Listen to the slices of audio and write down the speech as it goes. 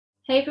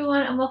Hey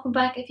everyone, and welcome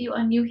back. If you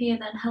are new here,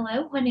 then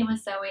hello, my name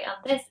is Zoe and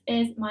this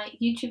is my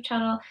YouTube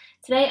channel.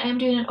 Today I am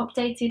doing an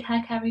updated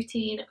hair care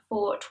routine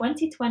for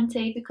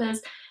 2020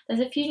 because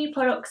there's a few new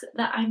products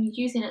that I'm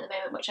using at the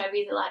moment which I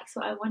really like,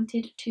 so I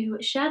wanted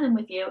to share them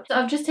with you. So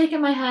I've just taken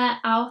my hair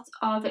out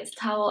of its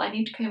towel. I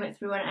need to comb it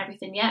through and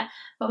everything yet,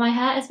 but my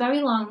hair is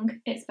very long,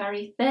 it's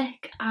very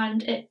thick,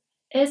 and it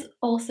is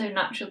also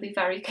naturally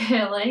very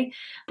curly,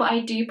 but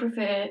I do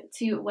prefer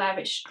to wear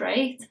it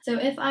straight. So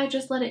if I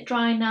just let it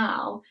dry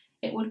now,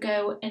 it would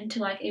go into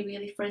like a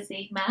really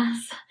frizzy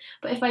mess.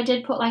 But if I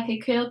did put like a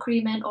curl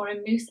cream in or a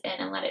mousse in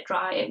and let it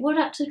dry, it would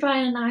actually dry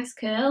in a nice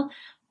curl.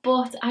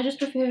 But I just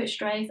prefer it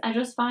straight. I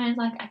just find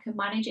like I can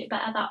manage it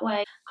better that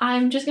way.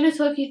 I'm just going to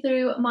talk you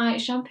through my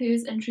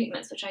shampoos and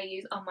treatments which I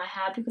use on my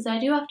hair because I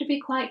do have to be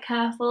quite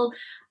careful.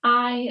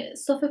 I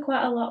suffer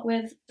quite a lot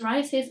with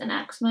psoriasis and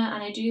eczema,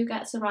 and I do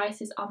get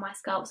psoriasis on my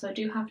scalp, so I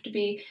do have to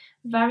be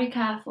very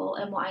careful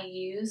in what I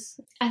use.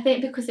 I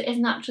think because it is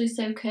naturally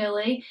so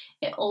curly,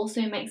 it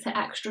also makes it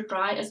extra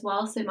dry as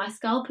well, so my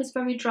scalp is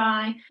very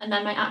dry and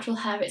then my actual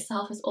hair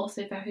itself is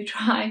also very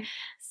dry.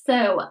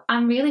 So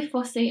I'm really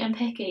fussy and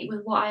picky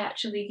with what I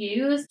actually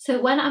use.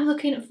 So when I'm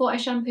looking for a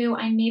shampoo,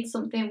 I need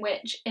something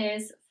which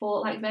is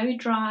for like very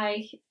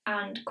dry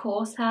and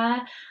coarse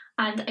hair,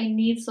 and I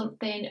need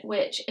something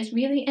which is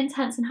really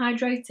intense and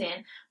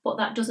hydrating but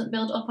that doesn't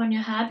build up on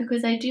your hair,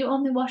 because I do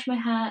only wash my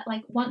hair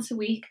like once a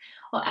week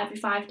or every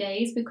 5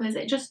 days because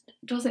it just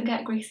doesn't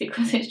get greasy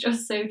because it's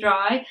just so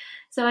dry.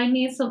 So I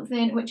need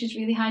something which is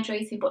really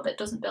hydrating but that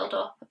doesn't build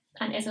up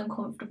and is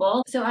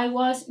uncomfortable. So I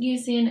was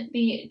using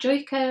the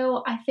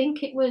Joico, I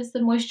think it was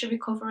the Moisture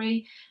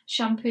Recovery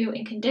shampoo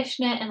and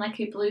conditioner in like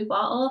a blue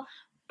bottle,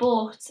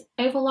 but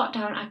over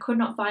lockdown I could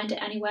not find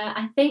it anywhere.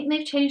 I think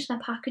they've changed their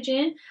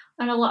packaging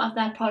on a lot of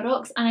their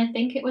products, and I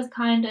think it was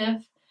kind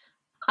of,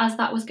 as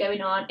that was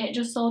going on, it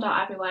just sold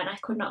out everywhere and I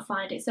could not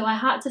find it. So I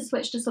had to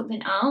switch to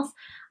something else,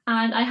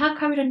 and I have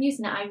carried on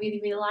using it. I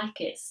really like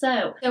it.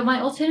 So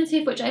my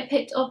alternative which I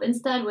picked up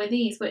instead were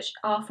these, which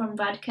are from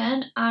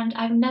Redken, and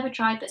I've never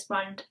tried this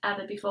brand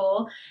ever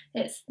before.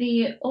 It's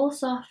the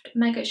Allsoft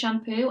Mega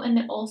Shampoo and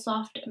the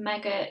Allsoft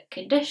Mega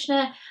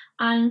Conditioner,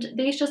 and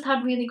these just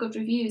had really good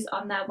reviews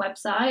on their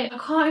website. I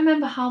can't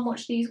remember how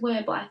much these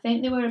were, but I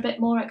think they were a bit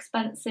more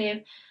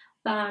expensive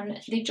than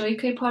the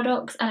Joico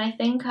products, and I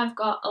think I've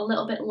got a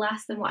little bit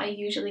less than what I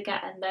usually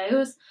get in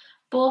those.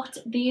 But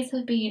these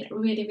have been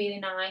really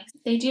nice.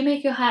 They do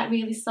make your hair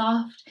really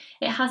soft.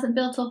 It hasn't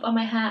built up on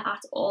my hair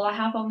at all. I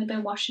have only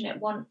been washing it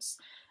once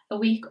a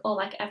week or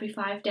like every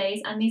 5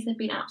 days, and these have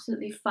been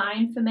absolutely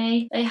fine for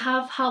me. They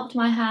have helped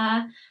my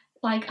hair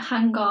like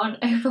hang on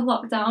over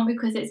lockdown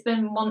because it's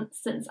been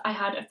months since I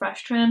had a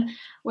fresh trim,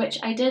 which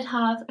I did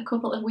have a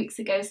couple of weeks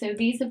ago, so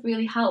these have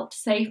really helped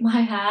save my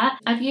hair.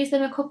 I've used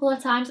them a couple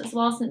of times as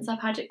well since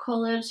I've had it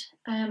coloured.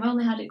 I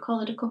only had it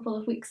coloured a couple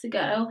of weeks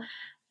ago,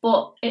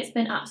 but it's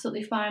been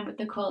absolutely fine with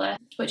the colour,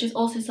 which is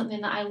also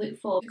something that I look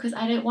for because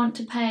I don't want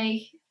to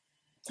pay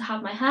to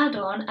have my hair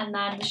done and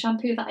then the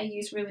shampoo that I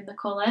use ruin the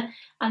colour,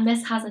 and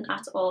this hasn't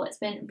at all. It's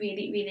been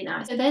really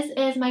nice. So this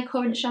is my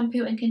current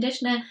shampoo and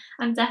conditioner.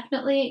 I'm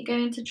definitely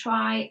going to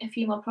try a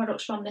few more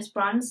products from this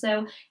brand,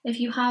 so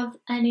if you have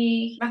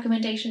any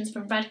recommendations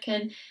from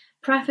Redken,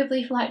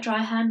 preferably for like dry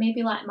hair,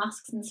 maybe like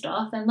masks and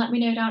stuff, then let me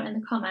know down in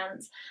the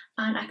comments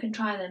and I can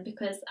try them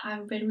because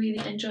I've been really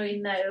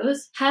enjoying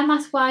those. Hair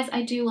mask wise,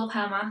 I do love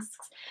hair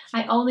masks.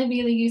 I only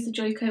really use the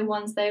Joico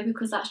ones though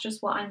because that's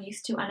just what I'm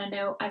used to, and I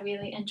know I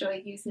really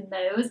enjoy using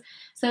those.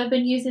 So I've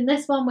been using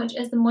this one, which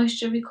is the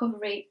Moisture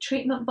Recovery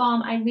Treatment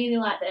Balm. I really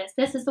like this.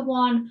 This is the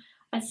one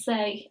I'd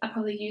say I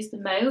probably use the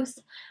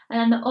most.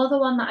 And then the other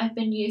one that I've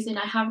been using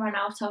I have run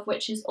out of,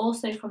 which is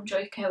also from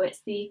Joico.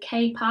 It's the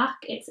K-Pack.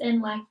 It's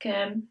in like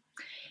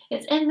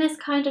it's in this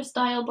kind of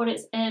style, but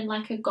it's in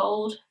like a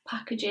gold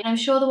packaging. I'm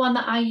sure the one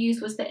that I used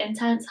was the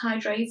Intense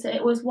Hydrator.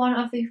 It was one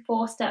of the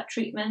 4-step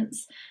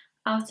treatments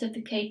out of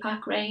the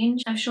K-Pack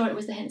range. I'm sure it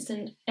was the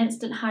instant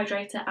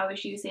hydrator I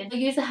was using. I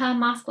use a hair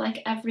mask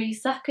like every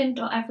second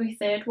or every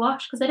third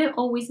wash because I don't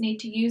always need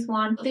to use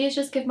one. These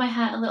just give my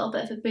hair a little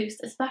bit of a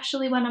boost,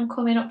 especially when I'm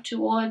coming up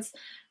towards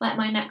like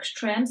my next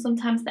trim.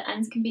 Sometimes the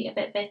ends can be a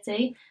bit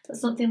bitty, but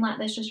something like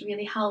this just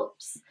really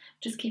helps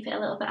just keep it a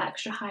little bit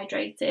extra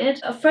hydrated.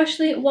 I've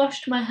freshly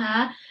washed my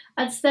hair.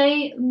 I'd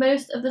say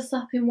most of the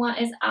sopping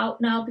wet is out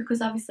now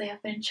because obviously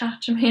I've been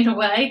chattering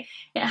away.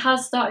 It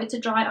has started to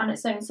dry on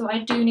its own, so I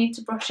do need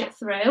to brush it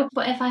through.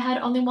 But if I had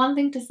only one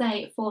thing to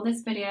say for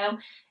this video,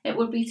 it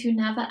would be to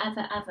never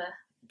ever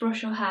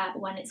brush your hair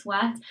when it's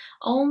wet.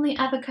 Only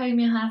ever comb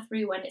your hair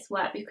through when it's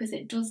wet because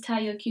it does tear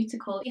your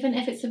cuticle. Even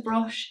if it's a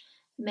brush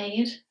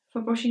made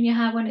for brushing your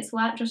hair when it's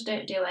wet, just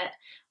don't do it.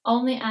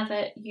 Only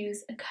ever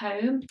use a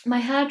comb. My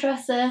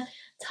hairdresser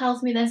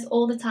tells me this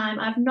all the time.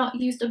 I've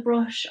not used a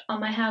brush on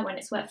my hair when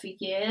it's wet for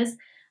years,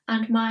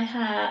 and my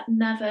hair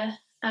never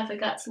ever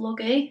gets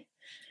luggy.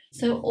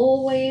 So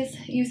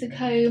always use a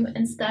comb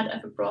instead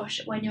of a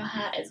brush when your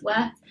hair is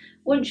wet.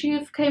 Once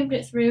you've combed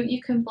it through,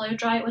 you can blow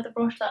dry it with a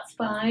brush, that's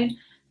fine,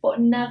 but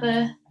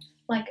never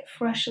like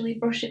freshly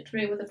brush it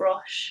through with a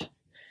brush.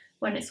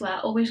 when it's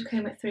wet. Always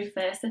comb it through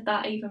first, if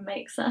that even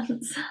makes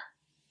sense.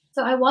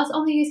 So I was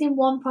only using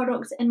one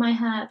product in my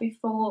hair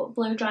before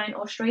blow drying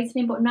or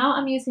straightening, but now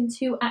I'm using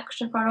 2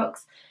 extra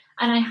products,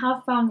 and I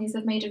have found these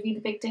have made a really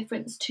big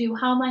difference to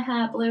how my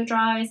hair blow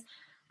dries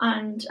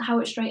and how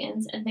it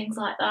straightens and things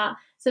like that.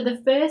 So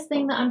the first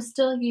thing that I'm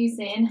still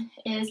using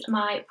is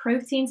my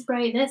protein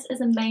spray. This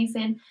is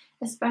amazing,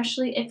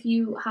 especially if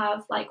you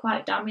have like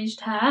quite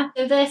damaged hair.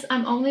 So this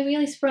I'm only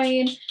really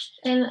spraying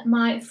in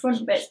my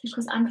front bits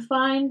because I'm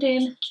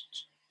finding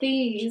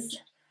these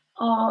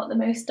are the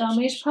most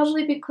damaged,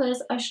 probably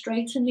because I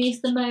straighten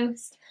these the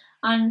most,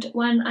 and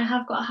when I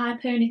have got a high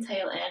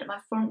ponytail in, my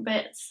front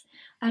bits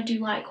I do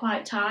like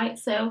quite tight,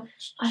 so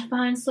I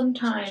find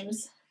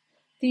sometimes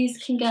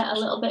these can get a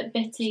little bit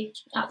bitty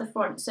at the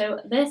front. So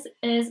this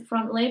is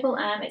from Label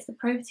M, it's the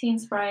protein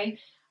spray,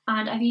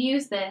 and I've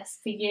used this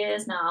for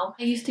years now.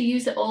 I used to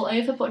use it all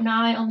over, but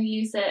now I only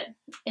use it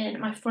in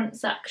my front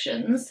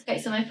sections. Okay,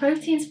 so my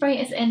protein spray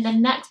is in. The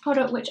next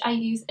product which I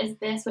use is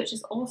this, which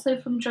is also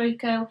from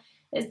Joico.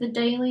 It's the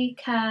Daily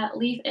Care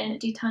Leave-In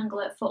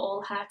Detangler for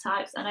all hair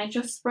types, and I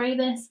just spray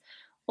this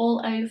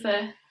all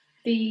over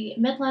the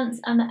mid-lengths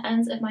and the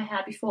ends of my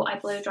hair before I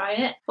blow dry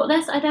it. But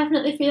this I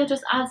definitely feel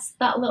just adds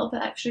that little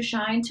bit extra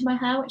shine to my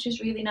hair, which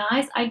is really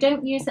nice. I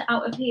don't use it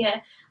out of here.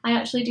 I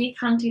actually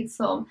decanted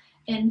some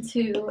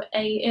into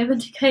a Urban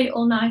Decay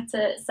All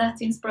Nighter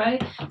setting spray.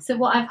 So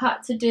what I've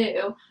had to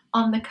do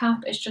on the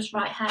cap is just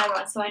write hair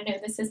on, so I know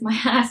this is my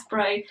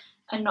hairspray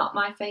and not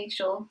my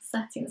facial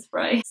setting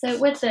spray. So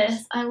with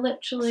this, I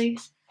literally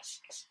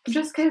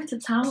just go to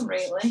town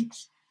really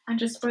and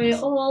just spray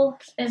it all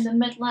in the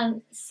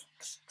mid-lengths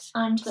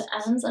and the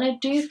ends, and I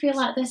do feel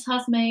like this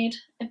has made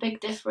a big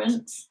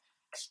difference.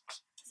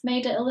 It's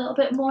made it a little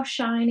bit more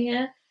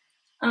shinier,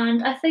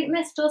 and I think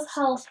this does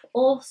help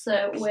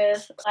also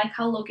with like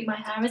how luggy my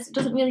hair is. It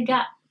doesn't really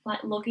get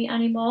like luggy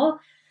anymore.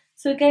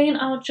 So again,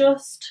 I'll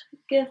just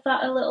give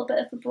that a little bit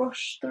of a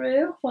brush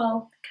through,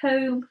 well,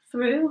 comb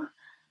through.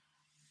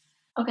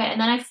 Okay,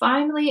 and then I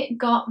finally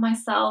got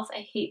myself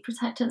a heat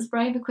protectant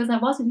spray because I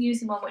wasn't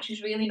using one, which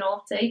is really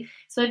naughty.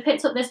 So I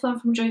picked up this one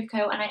from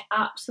Joico and I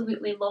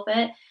absolutely love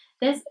it.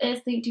 This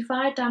is the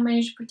Defy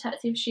Damage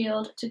Protective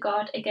Shield to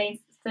guard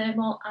against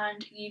thermal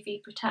and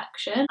UV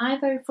protection. I'm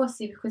very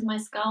fussy because my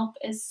scalp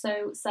is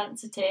so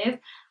sensitive.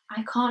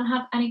 I can't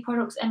have any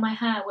products in my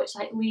hair which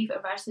like leave a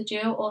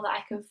residue or that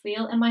I can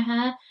feel in my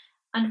hair.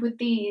 And with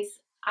these,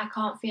 I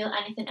can't feel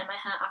anything in my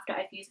hair after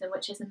I've used them,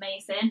 which is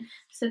amazing.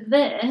 So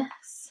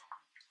this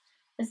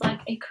is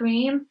like a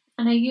cream,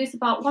 and I use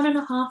about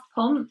 1.5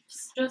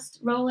 pumps. Just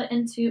roll it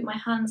into my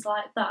hands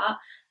like that,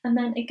 and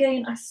then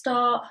again I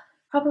start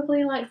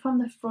probably like from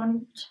the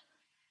front,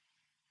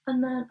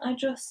 and then I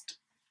just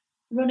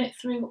run it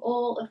through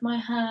all of my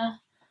hair,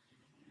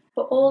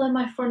 but all in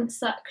my front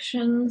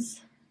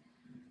sections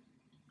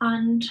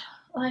and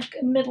like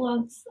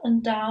mid-lengths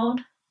and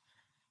down.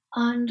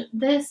 And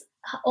this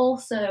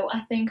also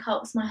I think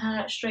helps my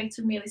hair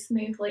straighten really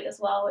smoothly as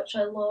well, which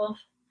I love.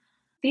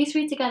 These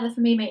 3 together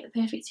for me make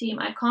the perfect team.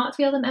 I can't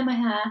feel them in my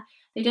hair,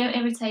 they don't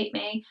irritate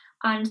me,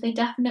 and they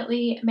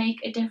definitely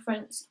make a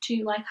difference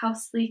to like how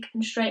sleek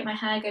and straight my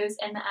hair goes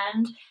in the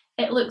end.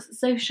 It looks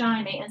so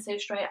shiny and so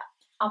straight.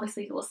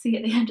 Obviously you will see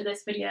at the end of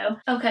this video.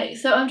 Okay,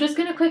 so I'm just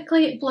going to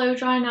quickly blow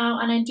dry now,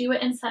 and I do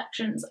it in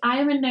sections. I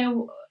am in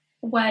no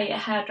way a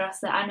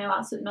hairdresser, I know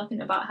absolutely nothing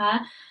about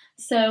hair,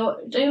 so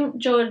don't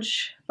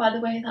judge by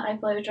the way that I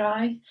blow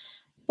dry.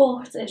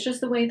 But it's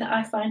just the way that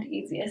I find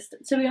easiest.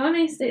 To be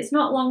honest, it's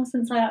not long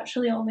since I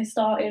actually only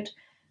started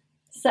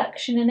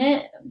sectioning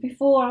it.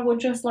 Before I would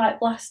just like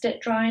blast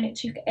it dry and it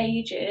took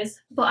ages.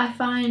 But I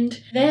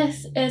find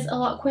this is a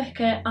lot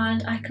quicker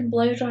and I can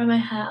blow dry my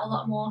hair a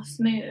lot more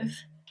smooth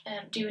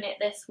doing it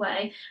this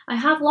way. I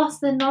have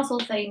lost the nozzle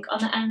thing on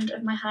the end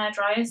of my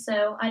hairdryer,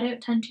 so I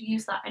don't tend to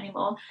use that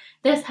anymore.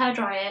 This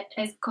hairdryer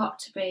has got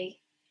to be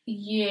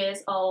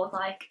years old,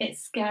 like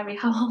it's scary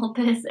how old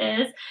this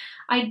is.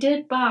 I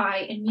did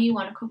buy a new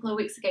one a couple of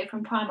weeks ago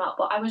from Primark,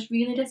 but I was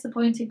really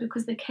disappointed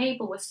because the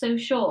cable was so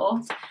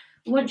short.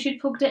 Once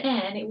you'd plugged it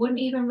in, it wouldn't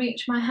even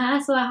reach my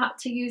hair, so I had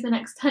to use an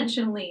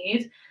extension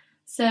lead.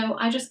 So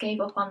I just gave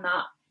up on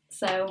that,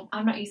 so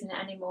I'm not using it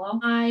anymore.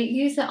 I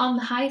use it on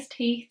the highest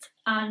heat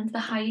and the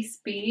highest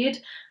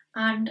speed,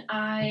 and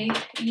I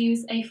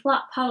use a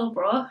flat paddle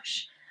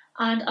brush,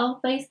 and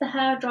I'll face the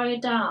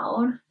hairdryer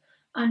down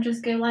and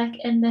just go like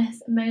in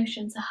this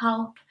motion to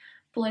help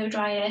blow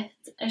dry it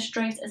as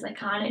straight as I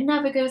can. It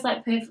never goes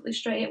like perfectly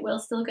straight, it will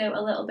still go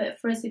a little bit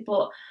frizzy,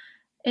 but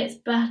it's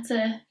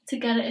better to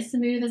get it as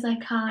smooth as I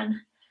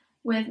can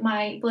with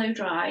my blow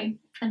dry,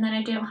 and then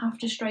I don't have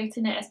to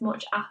straighten it as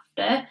much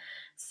after.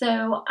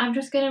 So I'm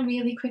just going to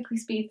really quickly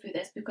speed through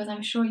this because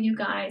I'm sure you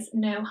guys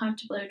know how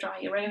to blow dry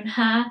your own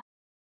hair.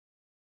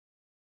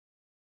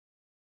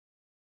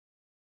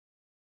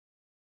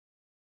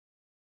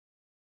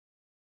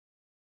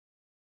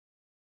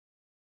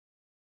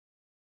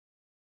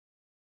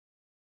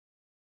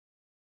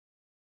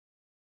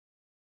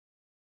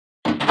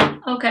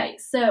 Okay,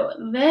 so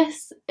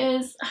this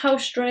is how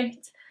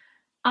straight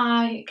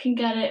I can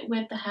get it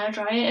with the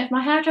hairdryer. If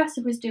my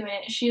hairdresser was doing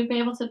it, she would be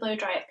able to blow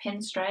dry it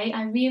pin straight.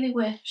 I really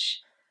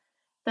wish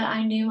that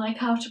I knew like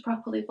how to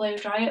properly blow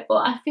dry it,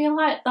 but I feel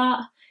like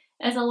that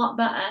is a lot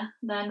better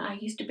than I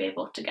used to be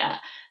able to get.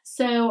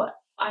 So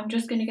I'm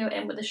just going to go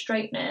in with the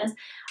straighteners.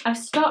 I've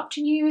stopped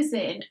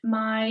using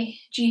my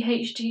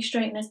GHD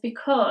straighteners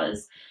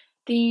because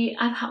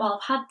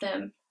I've had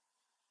them,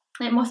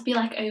 it must be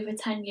like over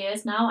 10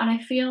 years now, and I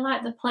feel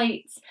like the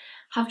plates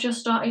have just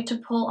started to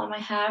pull on my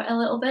hair a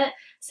little bit.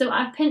 So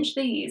I've pinched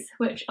these,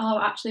 which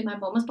are actually my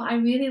mum's, but I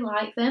really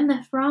like them.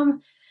 They're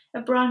from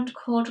a brand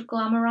called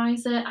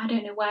Glamorizer. I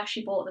don't know where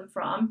she bought them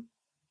from,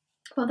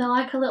 but they're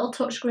like a little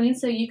touchscreen,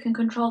 so you can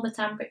control the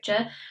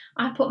temperature.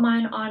 I put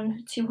mine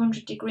on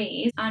 200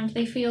 degrees and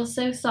they feel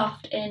so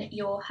soft in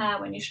your hair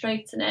when you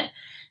straighten it.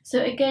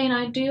 So again,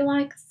 I do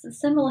like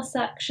similar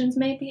sections,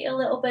 maybe a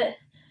little bit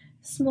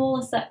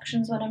smaller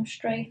sections when I'm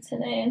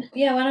straightening.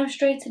 Yeah, when I'm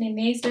straightening,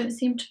 these don't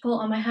seem to pull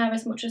on my hair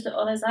as much as the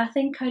others. I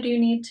think I do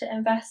need to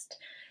invest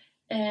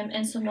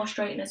in some more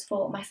straighteners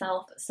for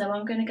myself, so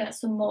I'm going to get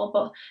some more,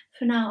 but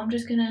for now I'm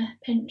just going to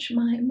pinch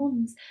my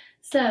mum's.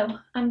 So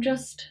I'm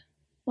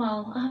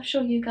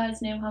sure you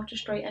guys know how to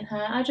straighten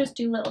hair. I just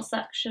do little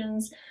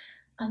sections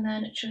and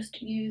then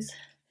just use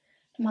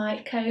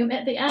my comb.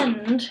 At the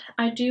end,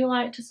 I do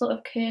like to sort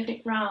of curve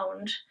it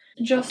round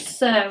just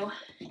so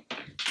it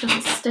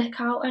doesn't stick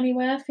out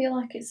anywhere. I feel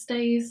like it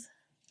stays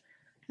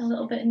a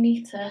little bit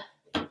neater.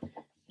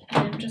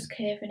 I'm just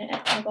curving it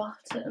at the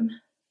bottom.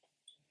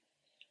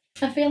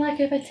 I feel like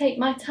if I take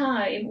my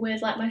time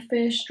with like my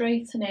first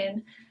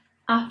straightening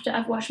after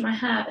I've washed my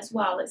hair as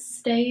well, it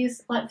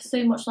stays like for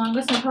so much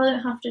longer, so I probably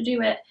don't have to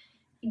do it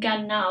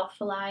again now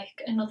for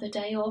like another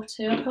day or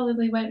two. I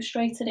probably won't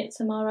straighten it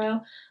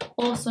tomorrow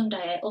or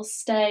Sunday. It'll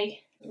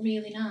stay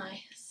really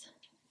nice.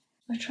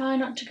 I try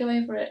not to go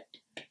over it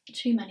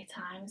too many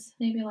times,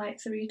 maybe like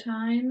 3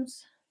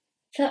 times.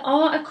 There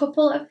are a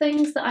couple of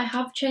things that I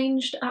have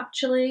changed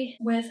actually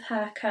with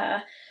hair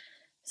care.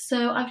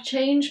 So I've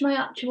changed my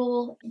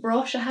actual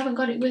brush. I haven't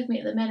got it with me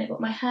at the minute, but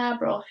my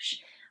hairbrush,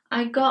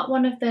 I got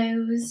one of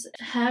those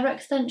hair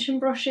extension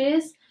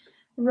brushes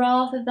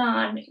rather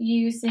than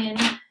using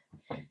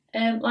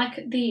like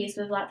these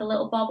with like the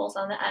little bobbles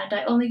on the end.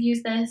 I only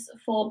use this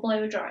for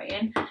blow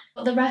drying,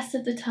 but the rest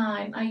of the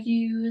time I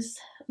use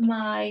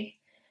my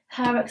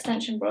hair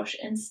extension brush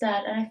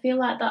instead, and I feel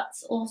like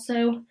that's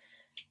also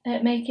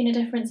making a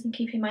difference in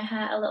keeping my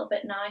hair a little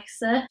bit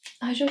nicer.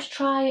 I just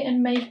try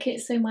and make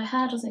it so my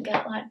hair doesn't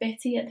get like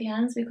bitty at the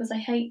ends, because I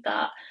hate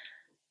that,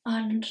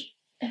 and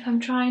if I'm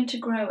trying to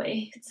grow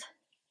it,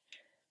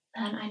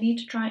 then I need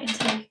to try and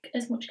take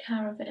as much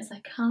care of it as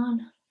I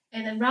can.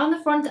 Okay, then round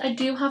the front I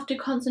do have to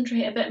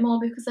concentrate a bit more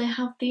because I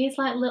have these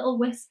like little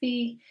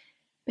wispy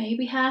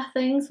baby hair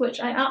things, which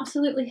I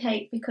absolutely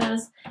hate,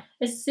 because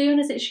as soon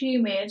as it's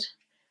humid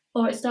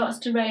or it starts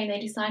to rain, they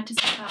decide to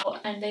stick out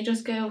and they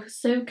just go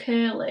so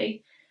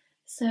curly.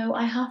 So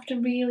I have to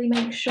really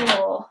make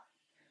sure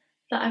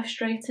that I've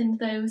straightened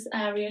those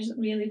areas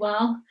really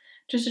well,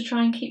 just to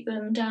try and keep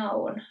them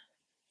down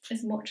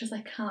as much as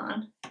I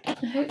can.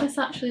 I hope this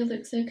actually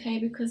looks okay,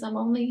 because I'm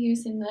only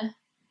using the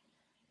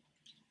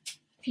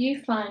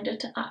viewfinder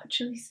to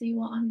actually see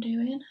what I'm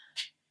doing.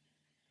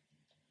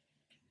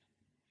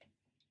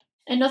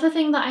 Another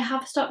thing that I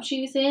have stopped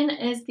using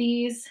is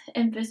these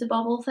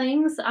Invisibobble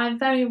things. I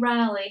very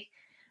rarely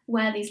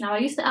wear these now. I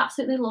used to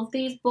absolutely love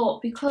these,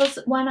 but because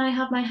when I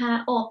have my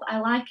hair up, I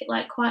like it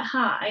like quite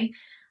high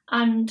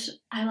and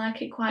I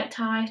like it quite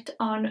tight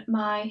on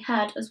my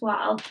head as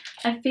well.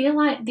 I feel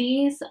like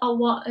these are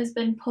what has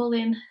been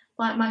pulling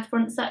like my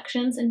front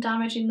sections and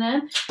damaging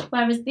them,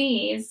 whereas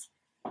these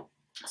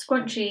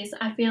scrunchies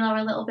I feel are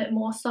a little bit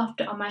more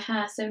softer on my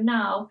hair. So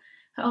now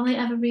I only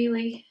ever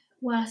really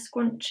wear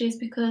scrunchies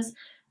because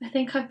I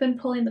think I've been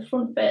pulling the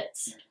front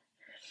bits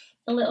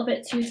a little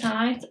bit too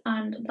tight,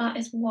 and that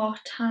is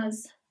what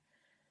has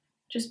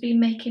just been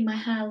making my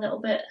hair a little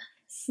bit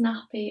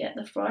snappy at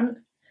the front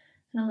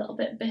and a little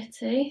bit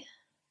bitty.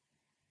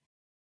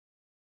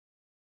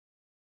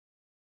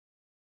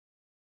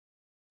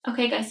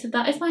 Okay guys, so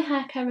that is my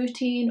hair care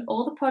routine,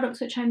 all the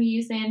products which I'm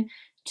using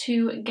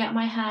to get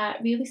my hair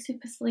really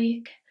super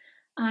sleek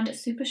and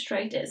super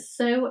straight. It's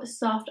so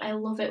soft, I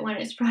love it when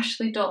it's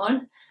freshly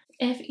done.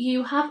 If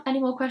you have any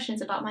more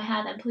questions about my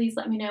hair, then please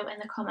let me know in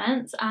the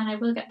comments and I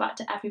will get back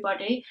to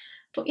everybody.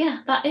 But yeah,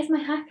 that is my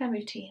hair care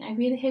routine. I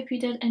really hope you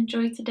did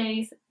enjoy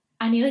today's,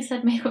 I nearly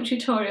said makeup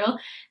tutorial,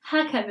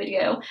 hair care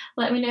video.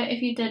 Let me know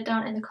if you did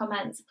down in the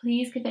comments.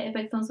 Please give it a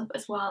big thumbs up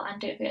as well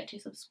and don't forget to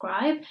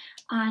subscribe.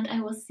 And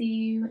I will see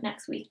you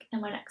next week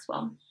in my next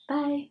one.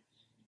 Bye!